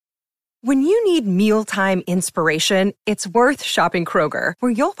When you need mealtime inspiration, it's worth shopping Kroger,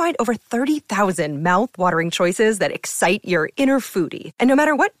 where you'll find over 30,000 mouth-watering choices that excite your inner foodie. And no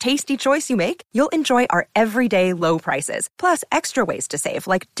matter what tasty choice you make, you'll enjoy our everyday low prices, plus extra ways to save,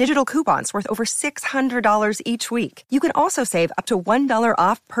 like digital coupons worth over $600 each week. You can also save up to $1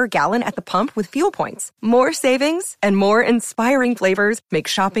 off per gallon at the pump with fuel points. More savings and more inspiring flavors make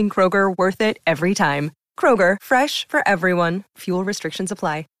shopping Kroger worth it every time. Kroger, fresh for everyone. Fuel restrictions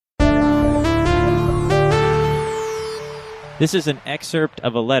apply. This is an excerpt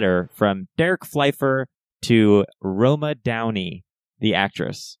of a letter from Derek Pfeiffer to Roma Downey, the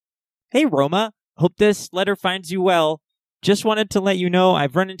actress. Hey, Roma. Hope this letter finds you well. Just wanted to let you know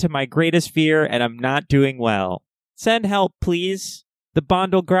I've run into my greatest fear and I'm not doing well. Send help, please. The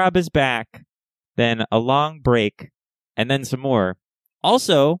Bondel Grab is back. Then a long break, and then some more.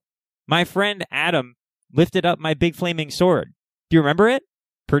 Also, my friend Adam lifted up my big flaming sword. Do you remember it?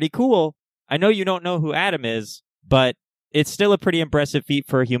 Pretty cool. I know you don't know who Adam is, but it's still a pretty impressive feat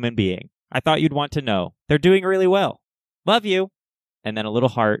for a human being. I thought you'd want to know. They're doing really well. Love you. And then a little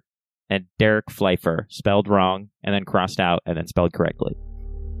heart and Derek Pfeiffer, spelled wrong and then crossed out and then spelled correctly.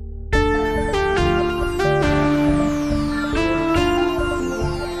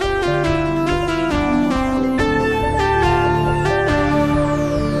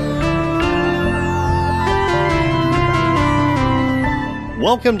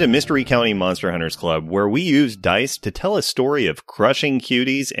 Welcome to Mystery County Monster Hunters Club, where we use dice to tell a story of crushing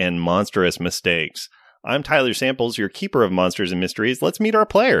cuties and monstrous mistakes. I'm Tyler Samples, your keeper of monsters and mysteries. Let's meet our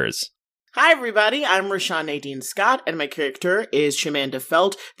players. Hi everybody, I'm Rashawn Nadine Scott, and my character is Shamanda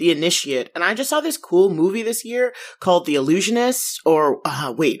Felt, the Initiate, and I just saw this cool movie this year called The Illusionist, or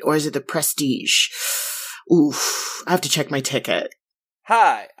is it The Prestige? Oof, I have to check my ticket.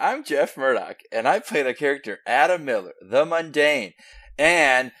 Hi, I'm Jeff Murdoch, and I play the character Adam Miller, the Mundane.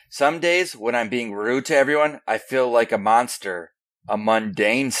 And some days when I'm being rude to everyone, I feel like a monster, a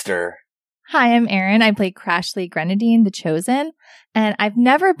mundanester. Hi, I'm Erin. I play Crashly Grenadine, the Chosen, and I've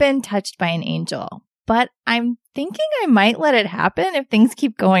never been touched by an angel, but I'm thinking I might let it happen if things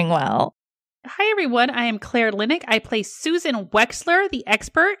keep going well. Hi, everyone. I am Claire Linick. I play Susan Wexler, the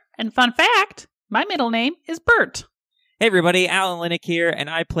Expert, and fun fact, my middle name is Bert. Hey, everybody. Alan Linick here, and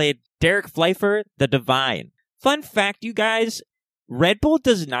I played Derek Pfeiffer, the Divine. Fun fact, you guys, Red Bull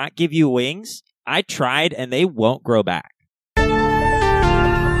does not give you wings. I tried, and they won't grow back.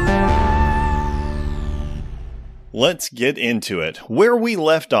 Let's get into it. Where we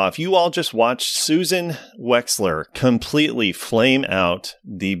left off, you all just watched Susan Wexler completely flame out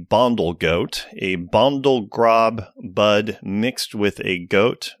the Bondel goat, a Bondel Grab bud mixed with a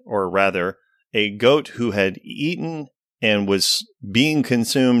goat, or rather, a goat who had eaten and was being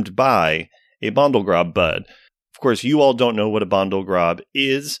consumed by a Bondel Grab bud. Of course, you all don't know what a Bondel Grab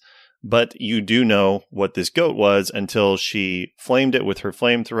is, but you do know what this goat was until she flamed it with her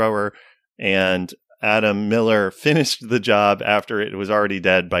flamethrower, and Adam Miller finished the job after it was already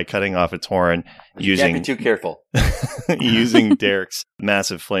dead by cutting off its horn using... Can't be too careful. using Derek's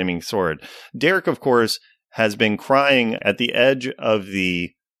massive flaming sword. Derek, of course, has been crying at the edge of the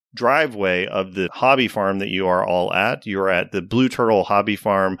driveway of the hobby farm that you are all at. You're at the Blue Turtle Hobby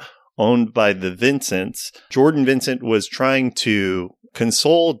Farm, owned by the Vincents. Jordan Vincent was trying to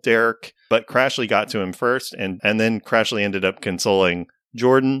console Derek, but Crashly got to him first, and then Crashly ended up consoling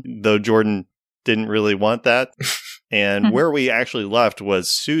Jordan, though Jordan didn't really want that. And where we actually left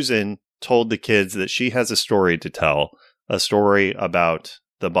was Susan told the kids that she has a story to tell, a story about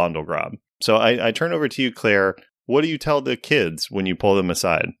the Bondel Grab. So I turn over to you, Claire. What do you tell the kids when you pull them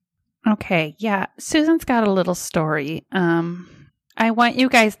aside? Okay, yeah. Susan's got a little story. I want you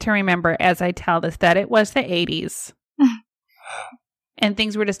guys to remember as I tell this that it was the 80s. And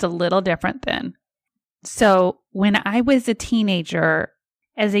things were just a little different then. So when I was a teenager,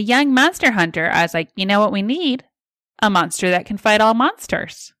 as a young monster hunter, I was like, you know what we need? A monster that can fight all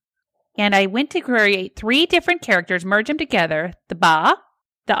monsters. And I went to create 3 different characters, merge them together, the Ba,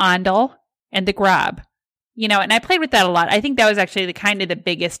 the Ondel, and the Grab. You know, and I played with that a lot. I think that was actually the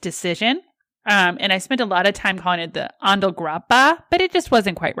biggest decision. And I spent a lot of time calling it the Ondel Grab Ba, but it just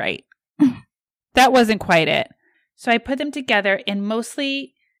wasn't quite right. That wasn't quite it. So I put them together, and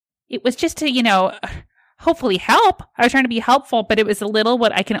mostly it was just to, hopefully help. I was trying to be helpful, but it was a little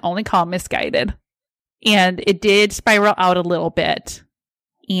what I can only call misguided. And it did spiral out a little bit.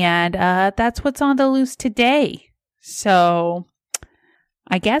 And that's what's on the loose today. So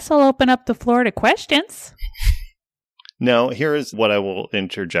I guess I'll open up the floor to questions. Now, here is what I will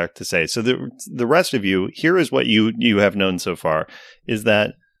interject to say. So the rest of you, here is what you have known so far, is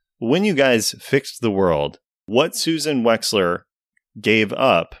that when you guys fixed the world, what Susan Wexler gave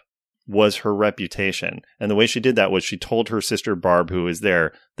up was her reputation. And the way she did that was she told her sister Barb, who was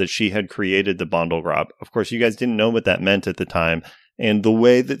there, that she had created the Bondlegrab. Of course, you guys didn't know what that meant at the time. And the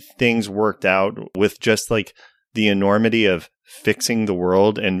way that things worked out with just like the enormity of fixing the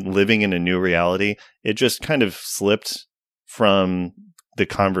world and living in a new reality, it just kind of slipped from the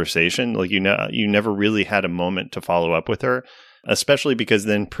conversation. Like, you never really had a moment to follow up with her, especially because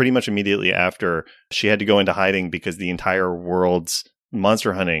then pretty much immediately after, she had to go into hiding because the entire world's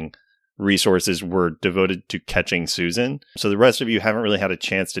monster hunting resources were devoted to catching Susan. So the rest of you haven't really had a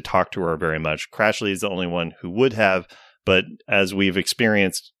chance to talk to her very much. Crashly is the only one who would have, but as we've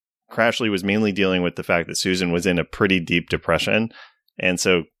experienced, Crashly was mainly dealing with the fact that Susan was in a pretty deep depression. And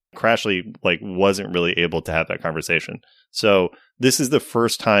so Crashly wasn't really able to have that conversation. So this is the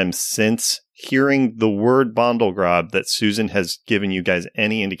first time since hearing the word Bondlegrab that Susan has given you guys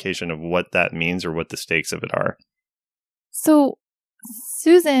any indication of what that means or what the stakes of it are. So,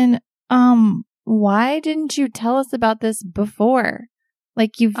 Susan, why didn't you tell us about this before?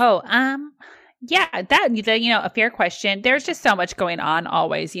 Yeah, a fair question. There's just so much going on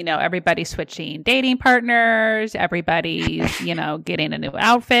always, everybody's switching dating partners, everybody's, getting a new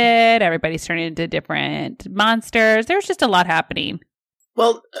outfit, everybody's turning into different monsters. There's just a lot happening.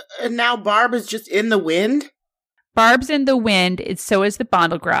 Well, and now Barb is just in the wind? Barb's in the wind, so is the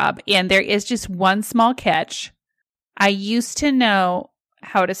Bondlegrab, and there is just one small catch. I used to know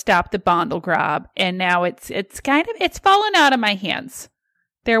how to stop the Bondlegrab, and now it's fallen out of my hands.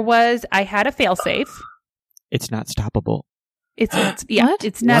 I had a failsafe. It's not stoppable. It's not. Yeah, What?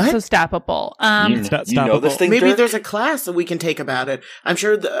 it's not What? so stoppable. It's not You know stoppable. this thing, Maybe Dirk? there's a class that we can take about it. I'm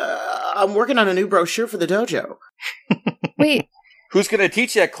sure I'm working on a new brochure for the dojo. Wait, Who's going to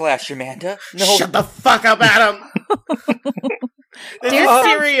teach that class, Amanda? No. Shut the fuck up, Adam! This Derek is sounds-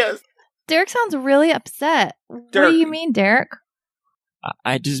 serious. Derek sounds really upset. What Derek. do you mean, Derek?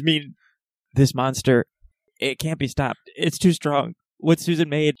 I just mean this monster, it can't be stopped. It's too strong. What Susan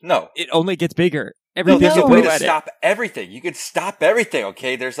made, No. it only gets bigger. No, Everything there's a you way throw to at it. stop everything. You can stop everything,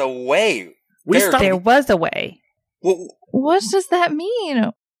 okay? There's a way. We Derek, stopped- There was a way. Well, What does that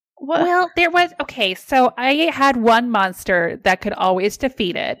mean? What? Well, there was. Okay, so I had one monster that could always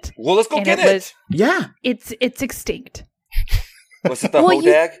defeat it. let's go And get it it. was- Yeah. It's extinct. Was it the Well,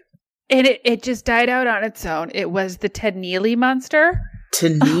 you- Hodag? And it just died out on its own. It was the Ted Neely monster.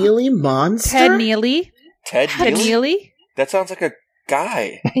 Neely Monster? Ted Neely. Ted Ted Neely? Neely. That sounds like a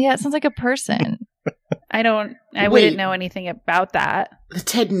guy. Yeah, it sounds like a person. I Wait. wouldn't know anything about that. The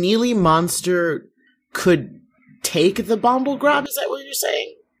Ted Neely Monster could take the Bondlegrab? Is that what you're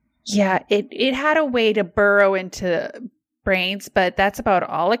saying? Yeah, it had a way to burrow into brains, but that's about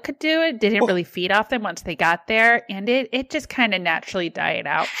all it could do. It didn't really feed off them once they got there, and it just kind of naturally died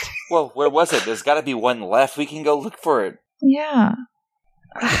out. Well, where was it? There's got to be one left. We can go look for it. Yeah.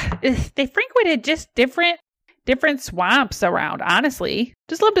 They frequented just different swamps around, honestly.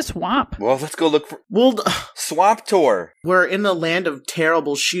 Just loved a swamp. Well, let's go look for Well, Swamp Tour. we're in the land of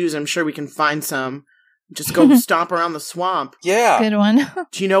terrible shoes. I'm sure we can find some. Just go stomp around the swamp. Yeah. Good one.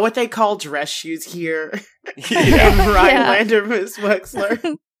 Do you know what they call dress shoes here? Yeah. In Yeah. Rhinelander, Miss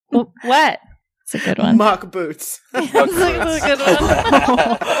Wexler? What? It's a good one. Mock boots. It's a good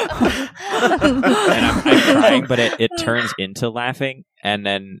one. And I'm crying, but it turns into laughing, and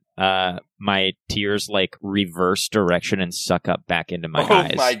then my tears reverse direction and suck up back into my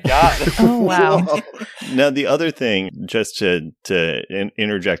eyes. Oh my god. Oh, wow. Whoa. Now, the other thing, just to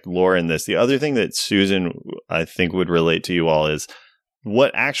interject lore in this, the other thing that Susan, I think, would relate to you all is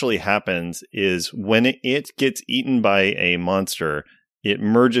what actually happens is when it gets eaten by a monster, it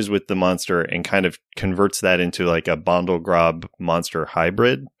merges with the monster and kind of converts that into a Bondlegrab monster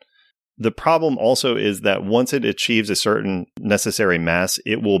hybrid. The problem also is that once it achieves a certain necessary mass,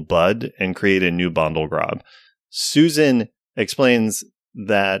 it will bud and create a new Bondlegrab. Susan explains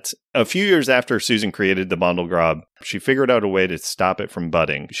that a few years after Susan created the Bondlegrab, she figured out a way to stop it from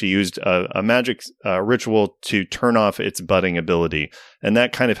budding. She used a magic ritual to turn off its budding ability, and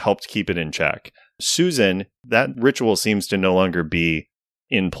that kind of helped keep it in check. Susan, that ritual seems to no longer be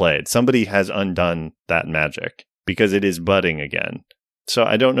in play. Somebody has undone that magic because it is budding again. So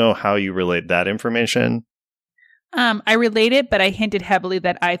I don't know how you relate that information. I related, but I hinted heavily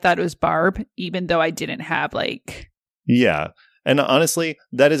that I thought it was Barb, even though I didn't have Yeah. And honestly,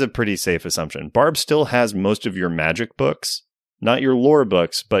 that is a pretty safe assumption. Barb still has most of your magic books, not your lore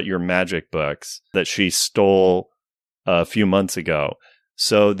books, but your magic books that she stole a few months ago.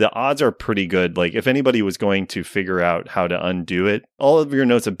 So the odds are pretty good. If anybody was going to figure out how to undo it, all of your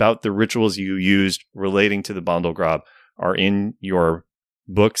notes about the rituals you used relating to the Bondlegrab are in your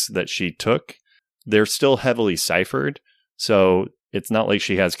books that she took. They're still heavily ciphered. So It's not like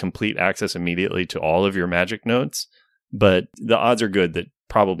she has complete access immediately to all of your magic notes, but the odds are good that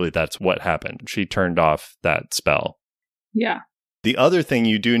probably that's what happened. She turned off that spell. Yeah. The other thing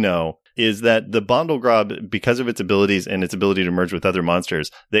you do know is that the Bondlegrob, because of its abilities and its ability to merge with other monsters,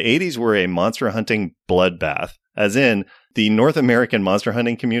 the 80s were a monster hunting bloodbath. As in, the North American monster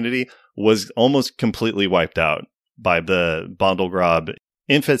hunting community was almost completely wiped out by the Bondlegrob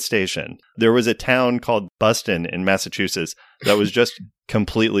infestation. There was a town called Buston in Massachusetts that was just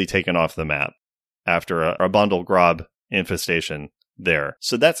completely taken off the map after a Bondlegrob infestation there.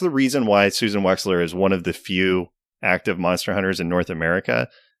 So that's the reason why Susan Wexler is one of the few active monster hunters in North America,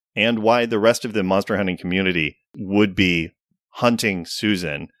 and why the rest of the monster hunting community would be hunting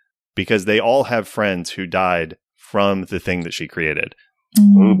Susan, because they all have friends who died from the thing that she created.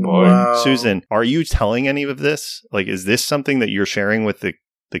 Oh boy. Wow. Susan, are you telling any of this? Like, is this something that you're sharing with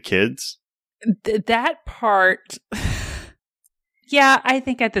the kids? That part... Yeah, I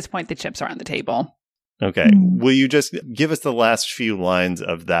think at this point the chips are on the table. Okay. Will you just give us the last few lines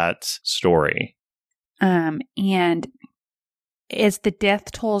of that story? And as the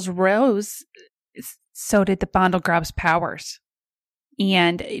death tolls rose, so did the Bondlegrob's powers.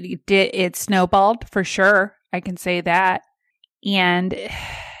 And it snowballed for sure. I can say that. And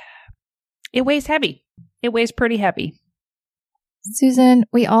it weighs heavy. It weighs pretty heavy. Susan,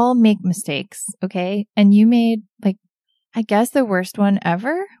 we all make mistakes, okay? And you made, like, I guess the worst one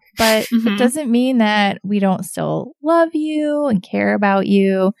ever. But it doesn't mean that we don't still love you and care about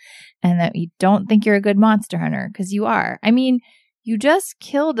you and that we don't think you're a good monster hunter, because you are. I mean, you just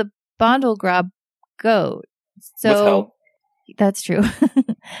killed a Bondlegrob goat. So With help. That's true.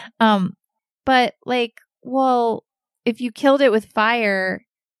 But like, well, if you killed it with fire,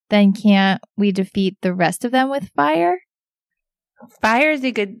 then can't we defeat the rest of them with fire? Fire is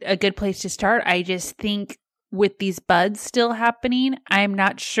a good place to start. I just think with these buds still happening, I'm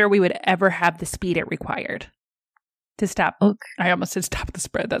not sure we would ever have the speed it required to stop. Okay. I almost said stop the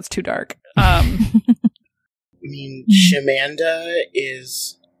spread. That's too dark. I mean, Shamanda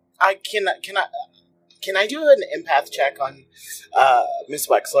is. Can I do an empath check on Miss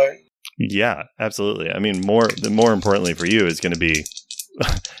Wexler? Yeah, absolutely. I mean, more importantly for you is going to be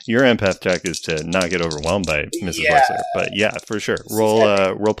your empath check is to not get overwhelmed by Mrs. Wexler. But yeah, for sure.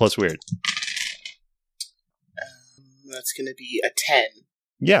 Roll plus weird. That's going to be a 10.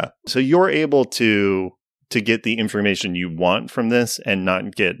 Yeah. So you're able to get the information you want from this and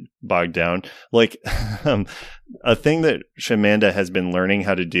not get bogged down. Like a thing that Shamanda has been learning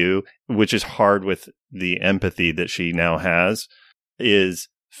how to do, which is hard with the empathy that she now has, is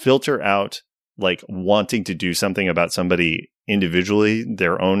filter out like wanting to do something about somebody individually,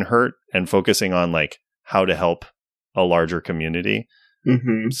 their own hurt, and focusing on like how to help a larger community.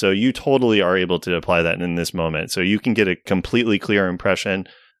 Mm-hmm. So you totally are able to apply that in this moment. So you can get a completely clear impression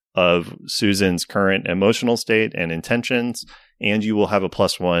of Susan's current emotional state and intentions, and you will have a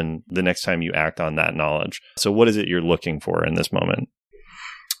 +1 the next time you act on that knowledge. So what is it you're looking for in this moment?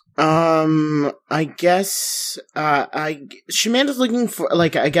 I guess, Shamanda's looking for,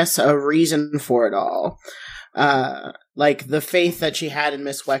 like, I guess a reason for it all. Like the faith that she had in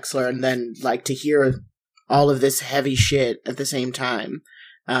Miss Wexler, and then like to hear all of this heavy shit at the same time.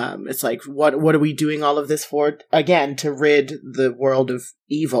 It's like, what are we doing all of this for? Again, to rid the world of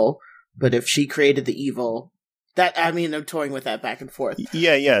evil. But if she created the evil, I'm toying with that back and forth.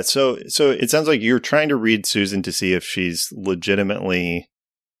 Yeah. So it sounds like you're trying to read Susan to see if she's legitimately.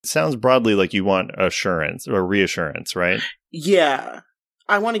 It sounds broadly like you want assurance or reassurance, right? Yeah.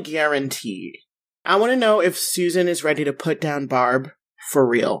 I want a guarantee. I want to know if Susan is ready to put down Barb for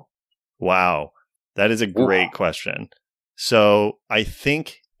real. Wow. That is a great question. So I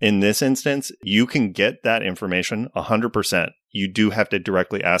think in this instance, you can get that information 100%. You do have to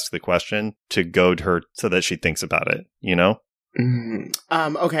directly ask the question to goad her so that she thinks about it, you know?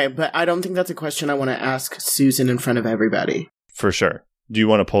 Okay, but I don't think that's a question I want to ask Susan in front of everybody. For sure. Do you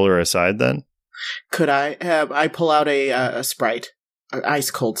want to pull her aside then? Could I? I pull out a Sprite. An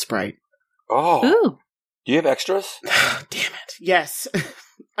ice cold Sprite. Oh. Ooh. Do you have extras? Damn it. Yes.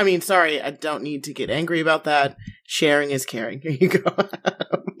 I mean, sorry, I don't need to get angry about that. Sharing is caring. Here you go.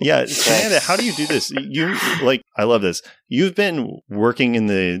 Yeah, Samantha, how do you do this? I love this. You've been working in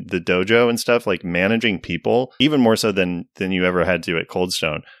the dojo and stuff, like managing people, even more so than you ever had to at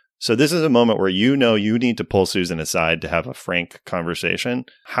Coldstone. So this is a moment where you know you need to pull Susan aside to have a frank conversation.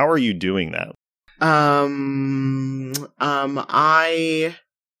 How are you doing that?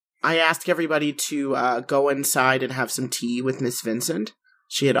 I asked everybody to go inside and have some tea with Miss Vincent.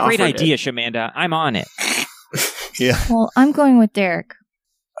 She had offered Great idea, it. Shamanda. I'm on it. Yeah. Well, I'm going with Derek.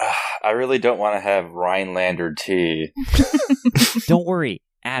 I really don't want to have Rhinelander tea. Don't worry,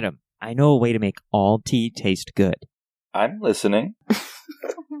 Adam. I know a way to make all tea taste good. I'm listening.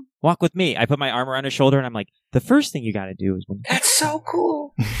 Walk with me. I put my arm around his shoulder and I'm like, the first thing you got to do is... That's so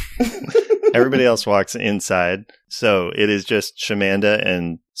cool. Everybody else walks inside. So it is just Shamanda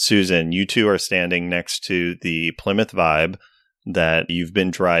and Susan. You two are standing next to the Plymouth Vibe that you've been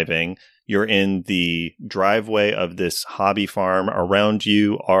driving. You're in the driveway of this hobby farm. Around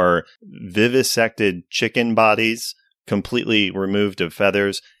you are vivisected chicken bodies, completely removed of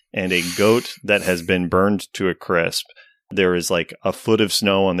feathers, and a goat that has been burned to a crisp. There is like a foot of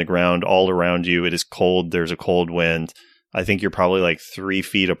snow on the ground all around you. It is cold. There's a cold wind. I think you're probably like 3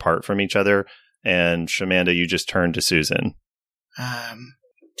 feet apart from each other. And Shamanda, you just turned to Susan.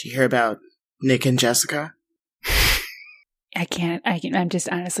 Do you hear about Nick and Jessica? I can't. I'm just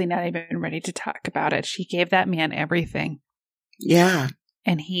honestly not even ready to talk about it. She gave that man everything. Yeah.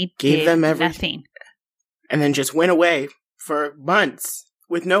 And he gave them everything. Nothing. And then just went away for months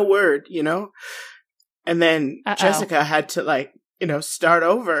with no word, And then Jessica had to, start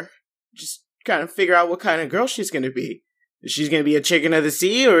over. Just kind of figure out what kind of girl she's going to be. Is she going to be a chicken of the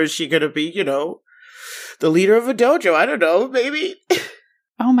sea, or is she going to be, the leader of a dojo? I don't know, maybe.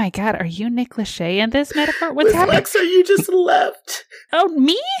 Oh my God, are you Nick Lachey in this metaphor? What's happening? Lexa, you just left. Oh,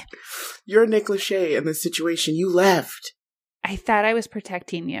 me? You're Nick Lachey in this situation. You left. I thought I was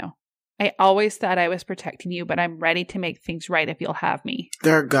protecting you. I always thought I was protecting you, but I'm ready to make things right if you'll have me.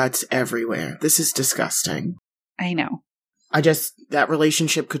 There are guts everywhere. This is disgusting. I know. That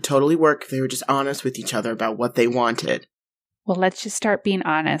relationship could totally work if they were just honest with each other about what they wanted. Well, let's just start being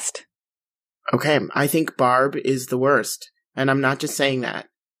honest. Okay, I think Barb is the worst. And I'm not just saying that.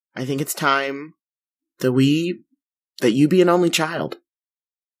 I think it's time that you be an only child.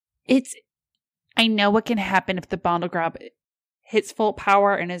 I know what can happen if the Bondelgrab hits full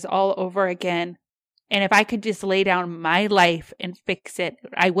power and is all over again. And if I could just lay down my life and fix it,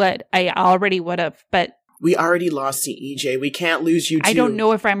 I would. I already would have, but... We already lost to EJ. We can't lose you too. I don't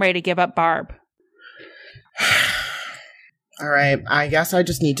know if I'm ready to give up Barb. All right. I guess I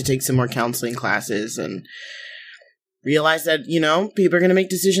just need to take some more counseling classes and realize that, people are going to make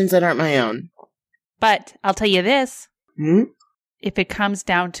decisions that aren't my own. But I'll tell you this. Hmm? If it comes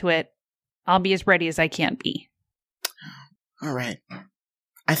down to it, I'll be as ready as I can be. All right.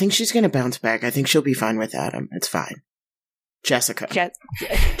 I think she's going to bounce back. I think she'll be fine with Adam. It's fine. Jessica.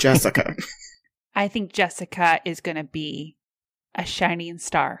 Jessica. I think Jessica is going to be a shining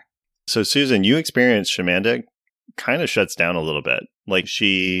star. So, Susan, you experienced Shamanda kind of shuts down a little bit. Like,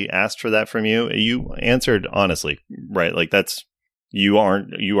 she asked for that from you. You answered honestly, right? Like, you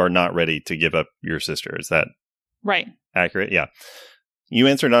are not ready to give up your sister. Is that right? Accurate? Yeah. You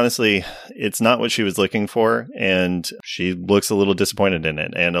answered honestly, it's not what she was looking for, and she looks a little disappointed in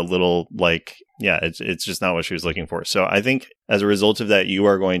it, and a little like, yeah, it's just not what she was looking for. So I think as a result of that, you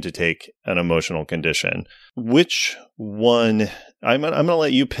are going to take an emotional condition. Which one? I'm going to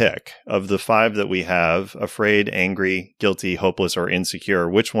let you pick of the 5 that we have: afraid, angry, guilty, hopeless, or insecure.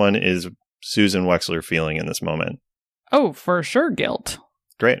 Which one is Susan Wexler feeling in this moment? Oh, for sure, guilt.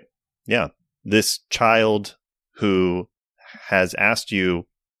 Great. Yeah. This child who has asked you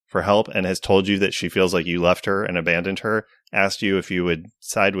for help and has told you that she feels like you left her and abandoned her, asked you if you would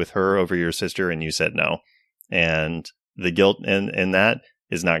side with her over your sister, and you said no. And the guilt in that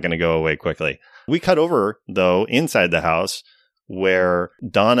is not going to go away quickly. We cut over, though, inside the house where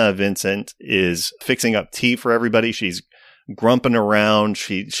Donna Vincent is fixing up tea for everybody. She's grumping around.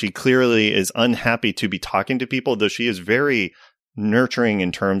 She clearly is unhappy to be talking to people, though she is very nurturing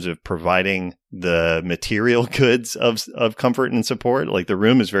in terms of providing the material goods of comfort and support. Like, the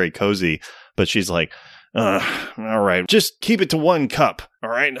room is very cozy, but she's like, all right, just keep it to 1 cup. All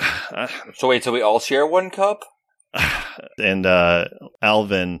right. So wait, so we all share 1 cup? And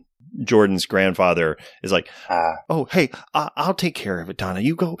Alvin, Jordan's grandfather, is like, oh, hey, I'll take care of it, Donna.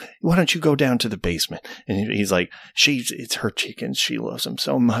 Why don't you go down to the basement? And he's like, it's her chickens. She loves them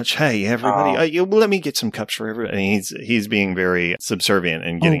so much. Hey, everybody, let me get some cups for everybody. And he's being very subservient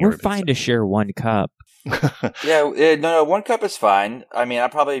and getting. We're fine to share 1 cup. Yeah, no, 1 cup is fine. I mean, I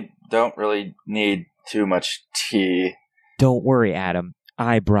probably don't really need too much tea. Don't worry, Adam.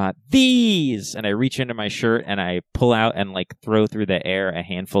 I brought these, and I reach into my shirt and I pull out and throw through the air a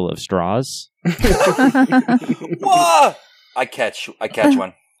handful of straws. Whoa! I catch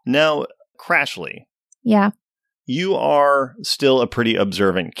one. Now, Crashly. Yeah. You are still a pretty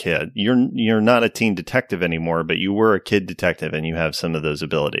observant kid. You're not a teen detective anymore, but you were a kid detective, and you have some of those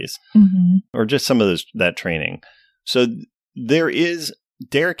abilities, or just some of that training. So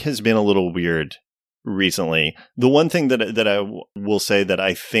Derek has been a little weird recently. The one thing that I will say that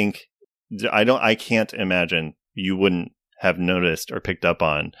I think I can't imagine you wouldn't have noticed or picked up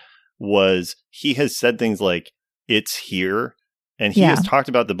on was he has said things like, it's here. And he has talked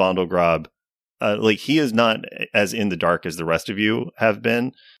about the Bondelgrob. Like, he is not as in the dark as the rest of you have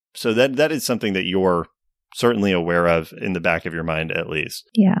been. So that is something that you're certainly aware of in the back of your mind, at least.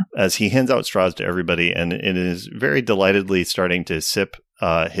 Yeah. As he hands out straws to everybody, and it is very delightedly starting to sip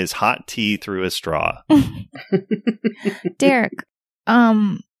his hot tea through a straw. Derek,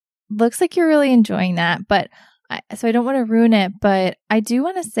 looks like you're really enjoying that, but so I don't want to ruin it, but I do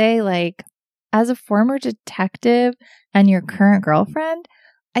want to say, like, as a former detective and your current girlfriend,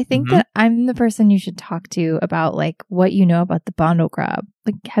 I think that I'm the person you should talk to about, like, what you know about the Bondelgrob.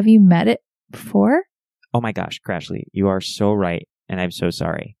 Like, have you met it before? Oh my gosh, Crashly, you are so right, and I'm so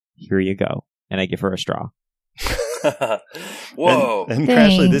sorry. Here you go. And I give her a straw. Whoa. And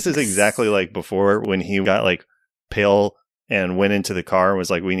Crashly, this is exactly like before when he got, like, pale and went into the car and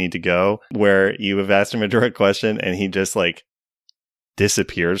was like, we need to go, where you have asked him a direct question and he just, like,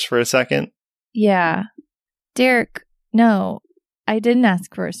 disappears for a second. Yeah. Derek, no, I didn't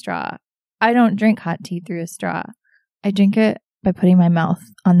ask for a straw. I don't drink hot tea through a straw. I drink it by putting my mouth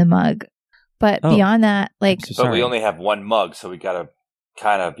on the mug. But beyond that, like... But we only have one mug, so we gotta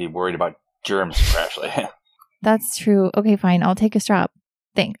kind of be worried about germs, Crashly. That's true. Okay, fine. I'll take a straw.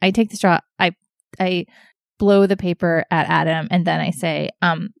 I take the straw. I blow the paper at Adam, and then I say,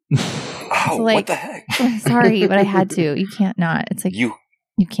 oh, like, what the heck? Sorry, but I had to. You can't not. It's like, you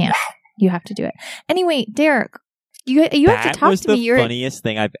can't. You have to do it. Anyway, Derek, you have to talk to me. That was the funniest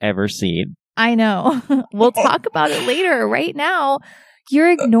thing I've ever seen. I know. We'll talk about it later. Right now,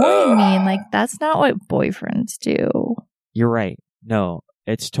 you're ignoring me, and, like, that's not what boyfriends do. You're right. No,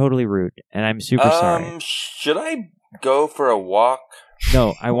 it's totally rude, and I'm super sorry. Should I go for a walk?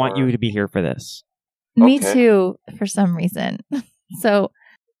 No, I want you to be here for this. Me too, for some reason. So,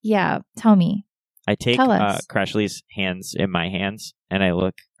 yeah, tell me. I take Crashly's hands in my hands, and I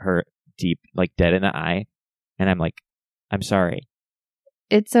look her deep, like, dead in the eye, and I'm like, I'm sorry.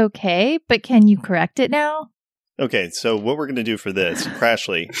 It's okay, but can you correct it now? Okay, so what we're going to do for this,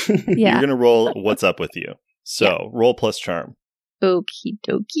 Crashly, you're going to roll What's Up With You. So, roll plus charm. Okie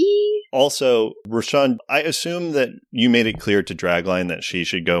dokie. Also, Rashawn, I assume that you made it clear to Dragline that she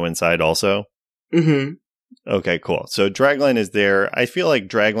should go inside also? Mm-hmm. Okay, cool. So Dragline is there. I feel like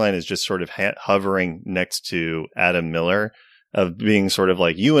Dragline is just sort of hovering next to Adam Miller, of being sort of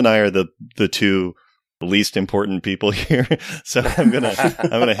like, you and I are the two least important people here. So I'm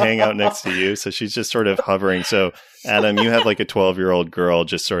gonna hang out next to you. So she's just sort of hovering. So Adam, you have like a 12-year-old girl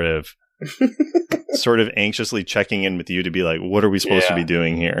just sort of anxiously checking in with you to be like, what are we supposed to be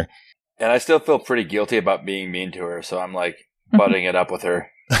doing here? And I still feel pretty guilty about being mean to her, so I'm like butting it up with her.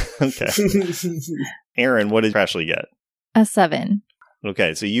 Okay. Aaron, what did Crashly get? A 7.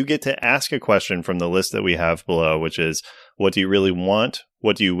 Okay, so you get to ask a question from the list that we have below, which is, what do you really want?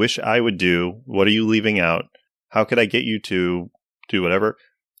 What do you wish I would do? What are you leaving out? How could I get you to do whatever?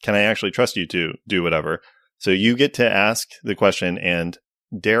 Can I actually trust you to do whatever? So you get to ask the question, and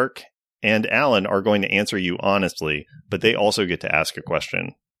Derek and Alan are going to answer you honestly, but they also get to ask a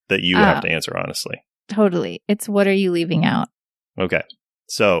question that you have to answer honestly. Totally. It's what are you leaving out? Okay.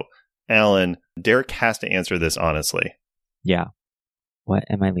 So, Alan, Derek has to answer this honestly. Yeah. What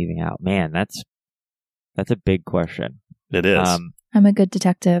am I leaving out? Man, that's a big question. It is. I'm a good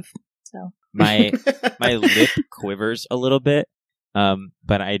detective, so my lip quivers a little bit,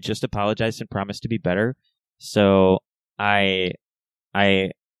 but I just apologized and promised to be better. So I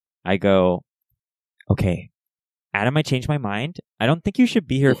go, okay, Adam, I changed my mind. I don't think you should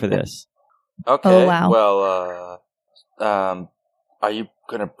be here for this. Okay. Oh, wow. Well, are you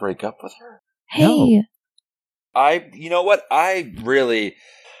gonna break up with her? Hey. No. You know what? I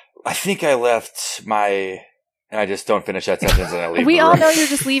think I left my, and I just don't finish that sentence and I leave. We the all room. know you're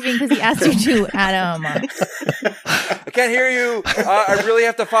just leaving because he asked you to, Adam. I can't hear you. I really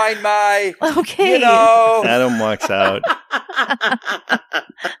have to find my. Okay. You know. Adam walks out.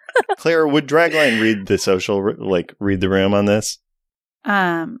 Claire, would Dragline read the room on this?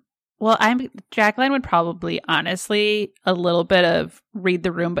 Well, Dragline would probably, honestly, a little bit of read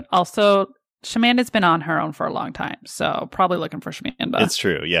the room, but also Shamanda's been on her own for a long time, so probably looking for Shamanda. It's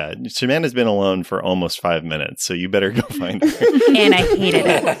true, yeah. Shamanda's been alone for almost 5 minutes, so you better go find her. And I hated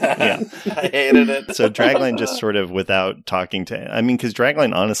it. Yeah, I hated it. So Dragline just sort of, without talking to, I mean, because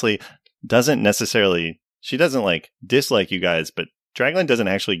Dragline honestly doesn't like dislike you guys, but Dragline doesn't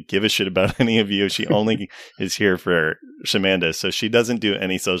actually give a shit about any of you. She only is here for Shamanda, so she doesn't do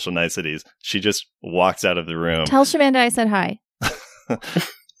any social niceties. She just walks out of the room. Tell Shamanda I said hi.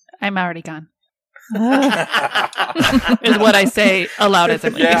 I'm already gone. Is what I say aloud as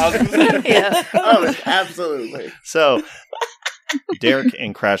I'm leaving. Yeah, I was gonna say. Yeah. Oh, absolutely. So, Derek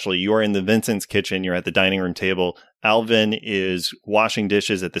and Crashly, you are in the Vincent's kitchen. You're at the dining room table. Alvin is washing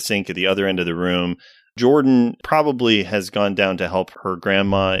dishes at the sink at the other end of the room. Jordan probably has gone down to help her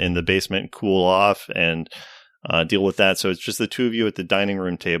grandma in the basement cool off and deal with that. So it's just the two of you at the dining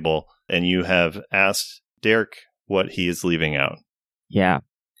room table, and you have asked Derek what he is leaving out. Yeah.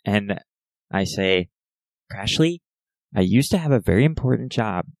 And I say, Crashly, I used to have a very important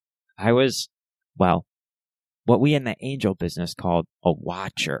job. I was, well, what we in the angel business called a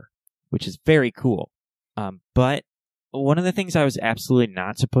watcher, which is very cool. But one of the things I was absolutely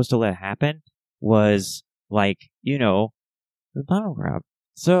not supposed to let happen was, like, the bottle grab.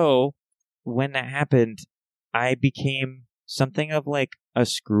 So when that happened, I became something of like a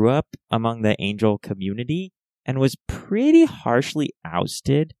screw up among the angel community and was pretty harshly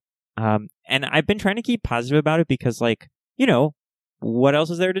ousted. And I've been trying to keep positive about it because, like, what else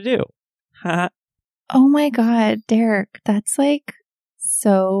is there to do? Oh my God, Derek, that's like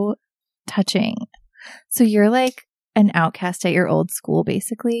so touching. So you're like an outcast at your old school,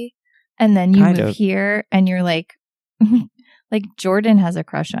 basically. And then you move here and you're like, like Jordan has a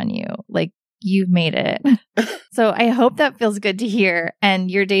crush on you. Like, you've made it. So I hope that feels good to hear.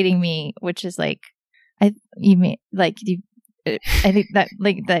 And you're dating me, which is like, I think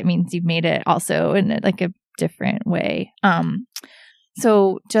that means you've made it also in like a different way.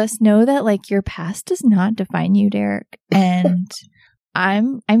 So just know that like your past does not define you, Derek. And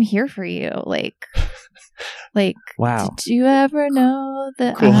I'm here for you. Like, wow. Did you ever know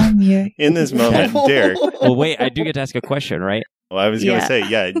that Cool. I'm your In this moment, Derek. Well, wait, I do get to ask a question, right? Well, I was going to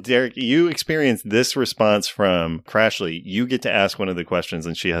say, Derek, you experienced this response from Crashly. You get to ask one of the questions,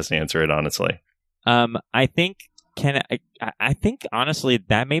 and she has to answer it honestly. I think honestly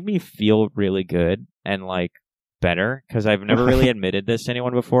that made me feel really good and like better because I've never really admitted this to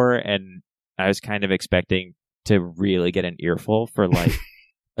anyone before, and I was kind of expecting to really get an earful for like,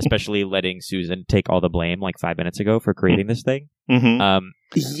 especially letting Susan take all the blame like 5 minutes ago for creating this thing. Mm-hmm.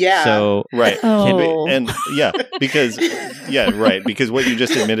 Yeah. So right, Oh. because what you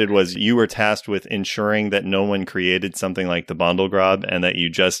just admitted was you were tasked with ensuring that no one created something like the Bondelgrab, and that you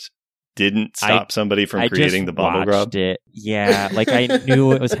just didn't stop somebody from creating the Bondelgrab. It. Yeah, like I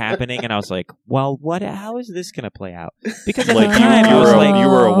knew it was happening, and I was like, "Well, how is this going to play out?" Because at Like the time, you I was like,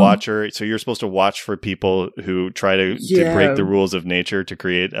 were a watcher, so you're supposed to watch for people who try to break the rules of nature to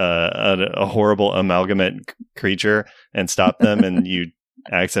create a horrible amalgamate creature and stop them, and you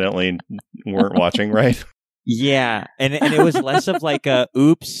accidentally weren't watching right. Yeah, and it was less of like a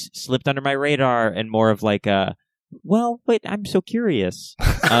 "oops, slipped under my radar," and more of like a, "Well, wait, I'm so curious."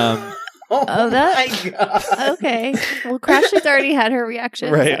 Oh, my God. Okay. Well, Crashly's already had her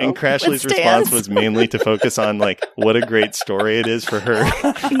reaction. Right, so and Crashly's response was mainly to focus on like what a great story it is for her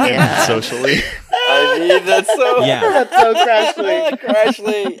and socially. I mean, that's so That's so Crashly.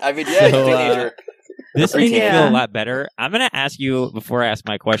 Crashly. I mean, yeah, So, teenager. This made me Yeah. feel a lot better. I'm going to ask you, before I ask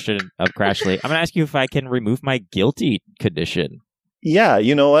my question of Crashly, I'm going to ask you if I can remove my guilty condition. Yeah,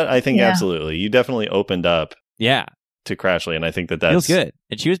 you know what? I think Yeah. absolutely. You definitely opened up Yeah, to Crashly, and I think that's feels good.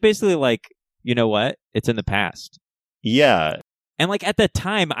 And she was basically like, you know what? It's in the past. Yeah, And like at the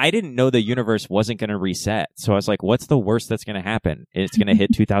time, I didn't know the universe wasn't going to reset. So I was like, what's the worst that's going to happen? It's going to hit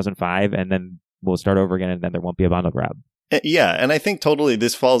 2005 and then we'll start over again and then there won't be a bundle grab. Yeah, and I think totally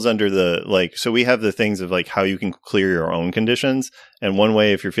this falls under the, like, so we have the things of, like, how you can clear your own conditions. And one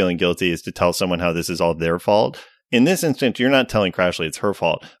way, if you're feeling guilty, is to tell someone how this is all their fault. In this instance, you're not telling Crashly it's her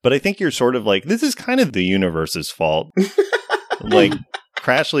fault. But I think you're sort of like, this is kind of the universe's fault. Like,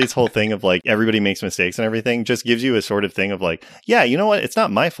 Crashly's whole thing of, like, everybody makes mistakes and everything just gives you a sort of thing of, like, yeah, you know what? It's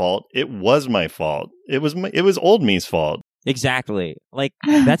not my fault. It was my fault. It was old me's fault. Exactly. Like,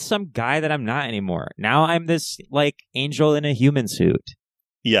 that's some guy that I'm not anymore. Now I'm this, like, angel in a human suit.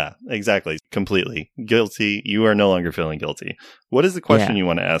 Yeah, exactly. Completely. Guilty. You are no longer feeling guilty. What is the question you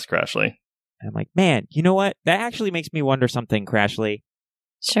want to ask Crashly? I'm like, man, you know what? That actually makes me wonder something, Crashly.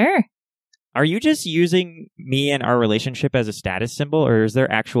 Sure. Are you just using me and our relationship as a status symbol, or is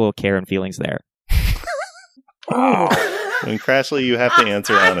there actual care and feelings there? When Crashly, you have to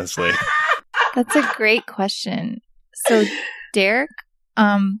answer honestly. That's a great question. So, Derek,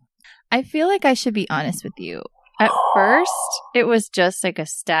 I feel like I should be honest with you. At first, it was just like a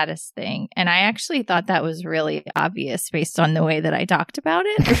status thing. And I actually thought that was really obvious based on the way that I talked about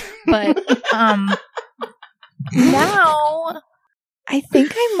it. But now, I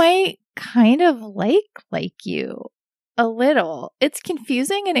think I might kind of like you a little. It's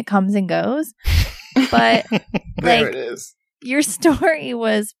confusing and it comes and goes. But There like, it is. your story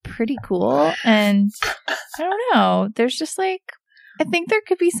was pretty cool. And I don't know. There's just like, I think there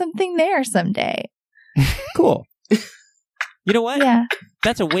could be something there someday. Cool. You know what? Yeah.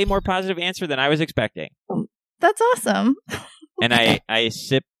 That's a way more positive answer than I was expecting. That's awesome. And I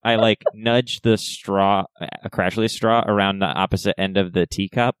like nudge the straw, a Crashly straw, around the opposite end of the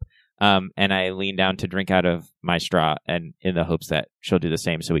teacup. And I lean down to drink out of my straw, and in the hopes that she'll do the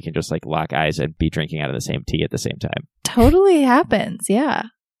same, so we can just like lock eyes and be drinking out of the same tea at the same time. Totally happens. Yeah.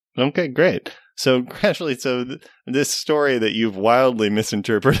 Okay, great. So, Crashly, this story that you've wildly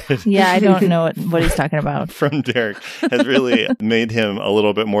misinterpreted. Yeah, I don't know what he's talking about. From Derek has really made him a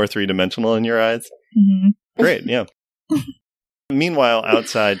little bit more three-dimensional in your eyes. Mm-hmm. Great, yeah. Meanwhile,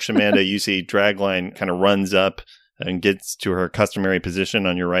 outside, Shamanda, you see Dragline kind of runs up and gets to her customary position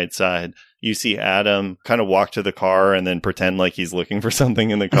on your right side. You see Adam kind of walk to the car and then pretend like he's looking for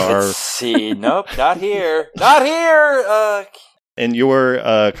something in the car. See, nope, not here. Not here! And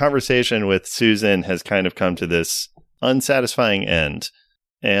your conversation with Susan has kind of come to this unsatisfying end.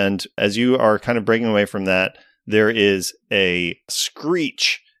 And as you are kind of breaking away from that, there is a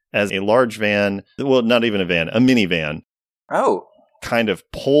screech as a large van, well, not even a van, a minivan. Oh. Kind of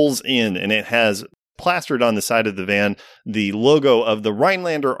pulls in, and it has plastered on the side of the van the logo of the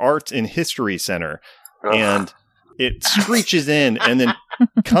Rhinelander Arts and History Center. Ugh. And it screeches in, and then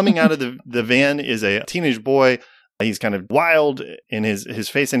coming out of the van is a teenage boy. He's kind of wild in his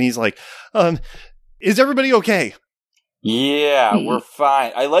face, and he's like, is everybody okay? Yeah, we're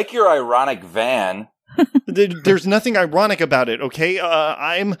fine. I like your ironic van. There's nothing ironic about it, okay?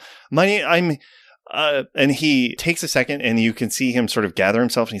 And he takes a second, and you can see him sort of gather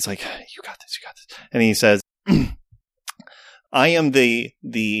himself, and he's like, you got this. And he says, I am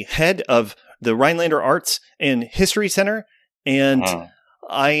the head of the Rhinelander Arts and History Center, and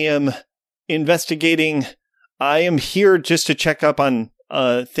I am investigating. I am here just to check up on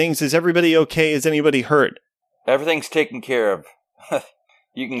things. Is everybody okay? Is anybody hurt? Everything's taken care of.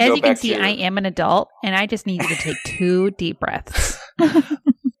 You can As go you back can see, to I am an adult, and I just need you to take 2 deep breaths.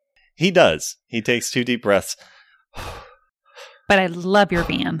 He does. He takes 2 deep breaths. But I love your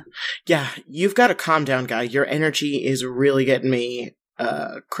van. Yeah, you've got to calm down, guy. Your energy is really getting me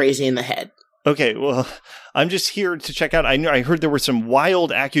crazy in the head. Okay, well, I'm just here to check out. I heard there were some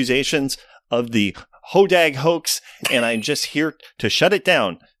wild accusations of the Hodag hoax, and I'm just here to shut it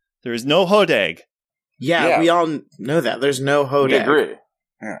down. There is no Hodag. Yeah, we all know that. There's no Hodag. We agree.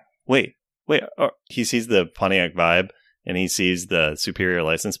 Yeah. Wait. He sees the Pontiac Vibe, and he sees the Superior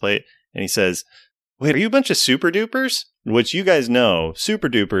license plate, and he says, wait, are you a bunch of super dupers? Which you guys know, super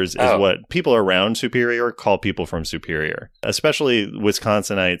dupers is what people around Superior call people from Superior. Especially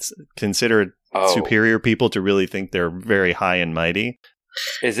Wisconsinites consider Superior people to really think they're very high and mighty.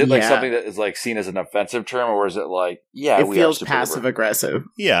 Is it like something that is like seen as an offensive term, or is it like, it feels passive aggressive?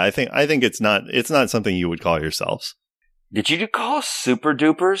 Yeah, I think it's not something you would call yourselves. Did you call us super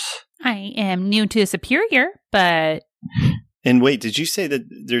dupers? I am new to Superior, but... And wait, did you say that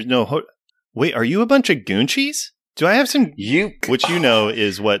there's no... Wait, are you a bunch of Goonchies? Do I have some... Which you know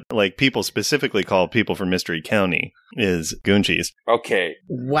is what like people specifically call people from Mystery County, is Goonchies. Okay.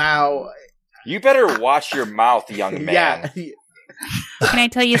 Wow. You better watch your mouth, young man. Yeah. Can I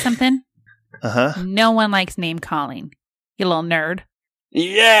tell you something? Uh-huh. No one likes name calling. You little nerd.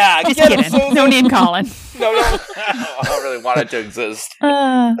 Yeah, just kidding. No name calling. No. I don't really want it to exist.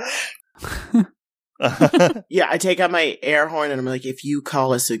 Yeah, I take out my air horn and I'm like, if you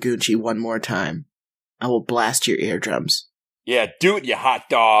call us a Gucci one more time, I will blast your eardrums. Yeah, do it, you hot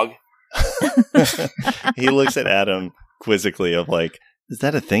dog. He looks at Adam quizzically of like, is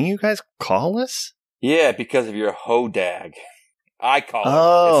that a thing you guys call us? Yeah, because of your Hodag. I call it.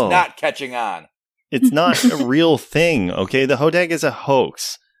 It's not catching on. It's not a real thing, okay? The Hodag is a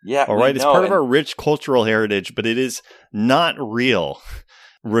hoax. Yeah, all right. It's part of our rich cultural heritage, but it is not real.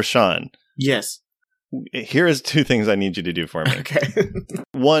 Rashawn. Yes. Here is 2 things I need you to do for me. Okay.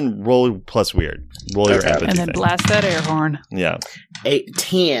 1, roll plus weird. Roll your empathy and then thing. blast that air horn. Yeah.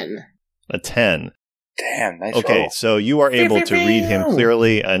 10. A 10. Damn, nice Okay, roll. so you are able to read him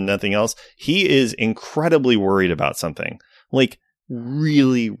clearly and nothing else. He is incredibly worried about something. Like,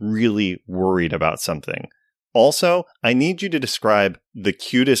 really, really worried about something. Also, I need you to describe the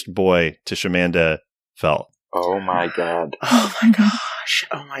cutest boy to Shamanda Felt. Oh my god. Oh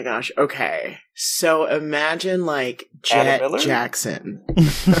my gosh. Okay. So imagine like Jet Jackson.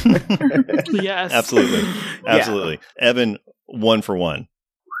 Yes. Absolutely. Yeah. Evan, 1 for 1.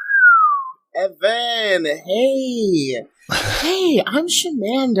 Evan, hey. Hey, I'm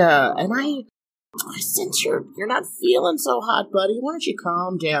Shamanda, and I since you're not feeling so hot, buddy, why don't you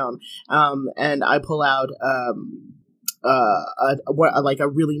calm down? And I pull out like a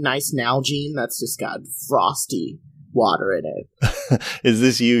really nice Nalgene that's just got frosty water in it. Is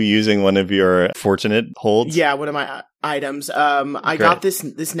this you using one of your fortunate holds? Yeah, one of my items. I got this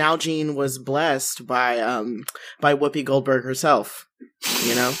Nalgene was blessed by Whoopi Goldberg herself,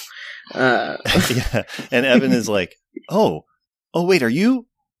 you know? Yeah. And Evan is like, oh, wait, are you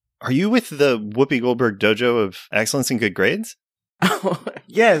with the Whoopi Goldberg Dojo of Excellence and Good Grades? Oh,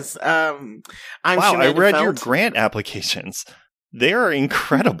 yes. I'm wow, I read Felt. your grant applications. They are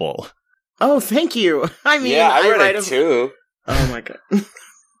incredible. Oh, thank you. I mean, yeah, I read it too. Oh my God.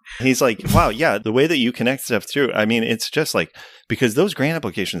 He's like, wow, yeah, the way that you connect stuff through. I mean, it's just like, because those grant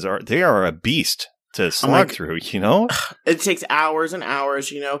applications they are a beast to slog through, you know? It takes hours and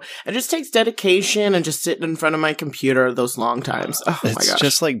hours, you know? It just takes dedication and just sitting in front of my computer those long times. Oh my gosh. It's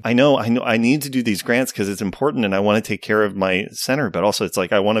just like, I know I need to do these grants because it's important and I want to take care of my center, but also it's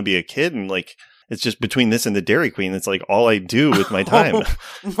like, I want to be a kid and like, it's just between this and the Dairy Queen. It's like all I do with my time.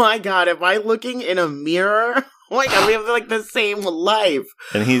 Oh my God. Am I looking in a mirror? Oh my God. We have like the same life.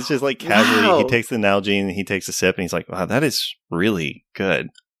 And he's just like casually, Wow. he takes the Nalgene, he takes a sip and he's like, wow, that is really good.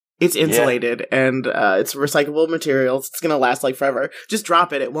 It's insulated and it's recyclable materials. It's going to last like forever. Just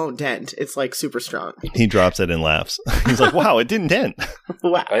drop it. It won't dent. It's like super strong. He drops it and laughs. He's like, wow, it didn't dent.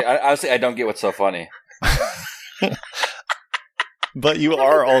 Wow. I honestly, I don't get what's so funny. But you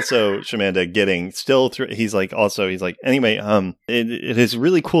are also, Shamanda, getting still through. He's like, anyway, it is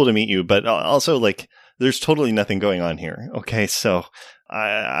really cool to meet you, but also like, there's totally nothing going on here. Okay. So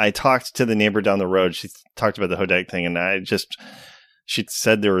I talked to the neighbor down the road. She talked about the Hodag thing and she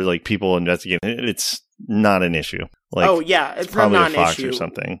said there were like people investigating. It's not an issue. Like, oh yeah, it's probably not a fox non-issue or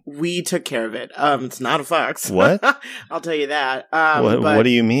something. We took care of it. It's not a fox. What? I'll tell you that. What do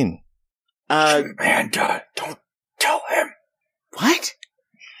you mean? Amanda, don't tell him. What?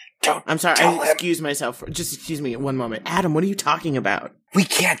 Don't. I'm sorry. tell him. Excuse myself. Just excuse me one moment. Adam, what are you talking about? We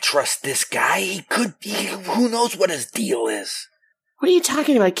can't trust this guy. Who knows what his deal is? What are you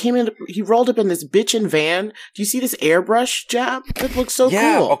talking about? He rolled up in this bitchin' van. Do you see this airbrush job? It looks so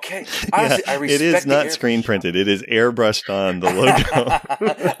Yeah, cool. okay. Honestly, I respect it is not screen printed. It is airbrushed on the logo.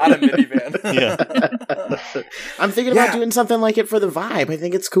 On a minivan. Yeah. I'm thinking about doing something like it for the vibe. I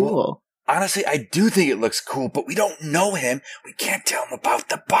think it's cool. Well, honestly, I do think it looks cool, but we don't know him. We can't tell him about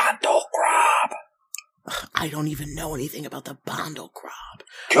the Bondle Grob. I don't even know anything about the Bondle Grob.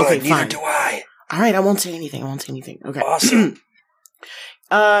 Good, Okay, neither fine. do I. All right, I won't say anything. Okay. Awesome.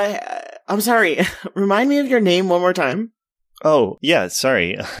 I'm sorry. Remind me of your name one more time. Oh, yeah,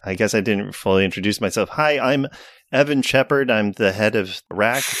 sorry. I guess I didn't fully introduce myself. Hi, I'm Evan Shepard. I'm the head of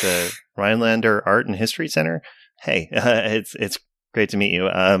RAC, the Rhinelander Art and History Center. Hey, it's great to meet you.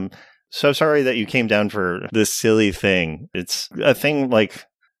 So sorry that you came down for this silly thing. It's a thing like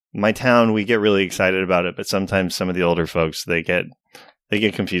my town, we get really excited about it, but sometimes some of the older folks, they get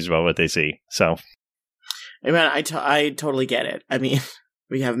confused about what they see. So, I mean, I totally get it. I mean,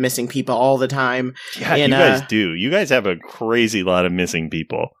 we have missing people all the time. yeah, and, you guys do. You guys have a crazy lot of missing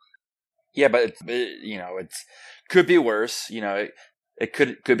people. Yeah, but it could be worse. It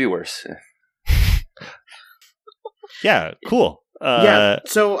could be worse. Yeah, cool. Yeah,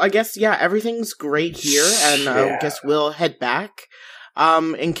 so I guess, everything's great here, and I guess we'll head back.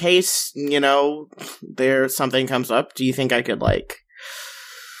 In case, there's something comes up, do you think I could,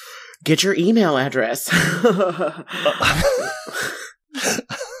 get your email address?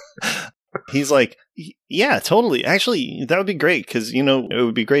 He's like, yeah, totally. Actually, that would be great, because, it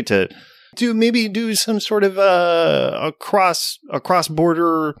would be great to do some sort of a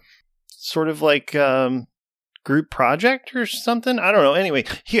cross-border sort of group project or something. I don't know. Anyway,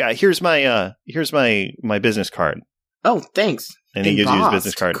 here's my business card. Oh, thanks. And he gives you his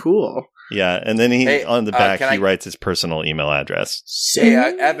business card. Cool. Yeah, and then on the back he I writes his personal email address. Hey,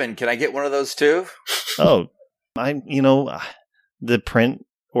 Evan, can I get one of those too? Oh, the print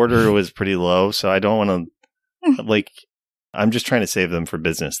order was pretty low, so I don't want to I'm just trying to save them for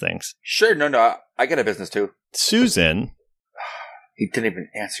business things. Sure, no, I got a business too. Susan. He didn't even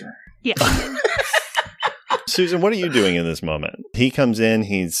answer. Yeah. Susan, what are you doing in this moment? He comes in,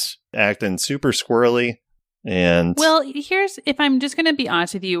 he's acting super squirrely, and... Well, if I'm just going to be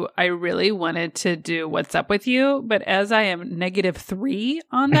honest with you, I really wanted to do What's Up With You, but as I am -3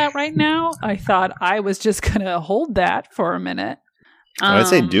 on that right now, I thought I was just going to hold that for a minute. I'd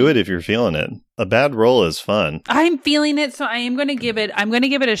say do it if you're feeling it. A bad roll is fun. I'm feeling it, so I'm going to give it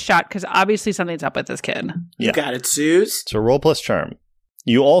a shot, because obviously something's up with this kid. You got it, Suze. So roll plus charm.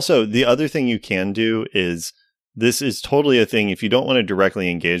 You also, the other thing you can do is, this is totally a thing. If you don't want to directly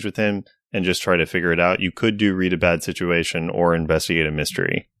engage with him and just try to figure it out, you could do read a bad situation or investigate a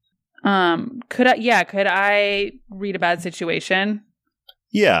mystery. Could I read a bad situation?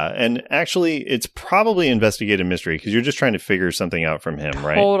 Yeah, and actually, it's probably investigative mystery because you're just trying to figure something out from him,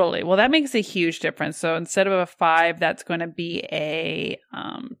 right? Totally. Well, that makes a huge difference. So instead of a 5, that's going to be a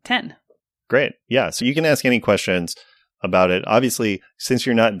 10. Great. Yeah, so you can ask any questions about it. Obviously, since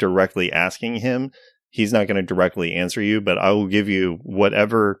you're not directly asking him, he's not going to directly answer you, but I will give you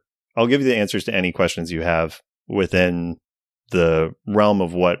I'll give you the answers to any questions you have within the realm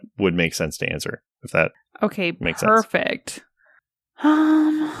of what would make sense to answer, if that makes sense. Perfect.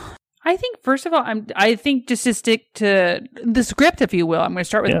 I think first of all, I think just to stick to the script, if you will, I'm going to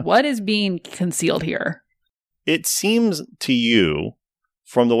start with what is being concealed here. It seems to you,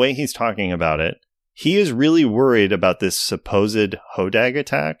 from the way he's talking about it, he is really worried about this supposed Hodag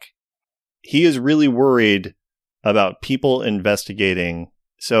attack. He is really worried about people investigating.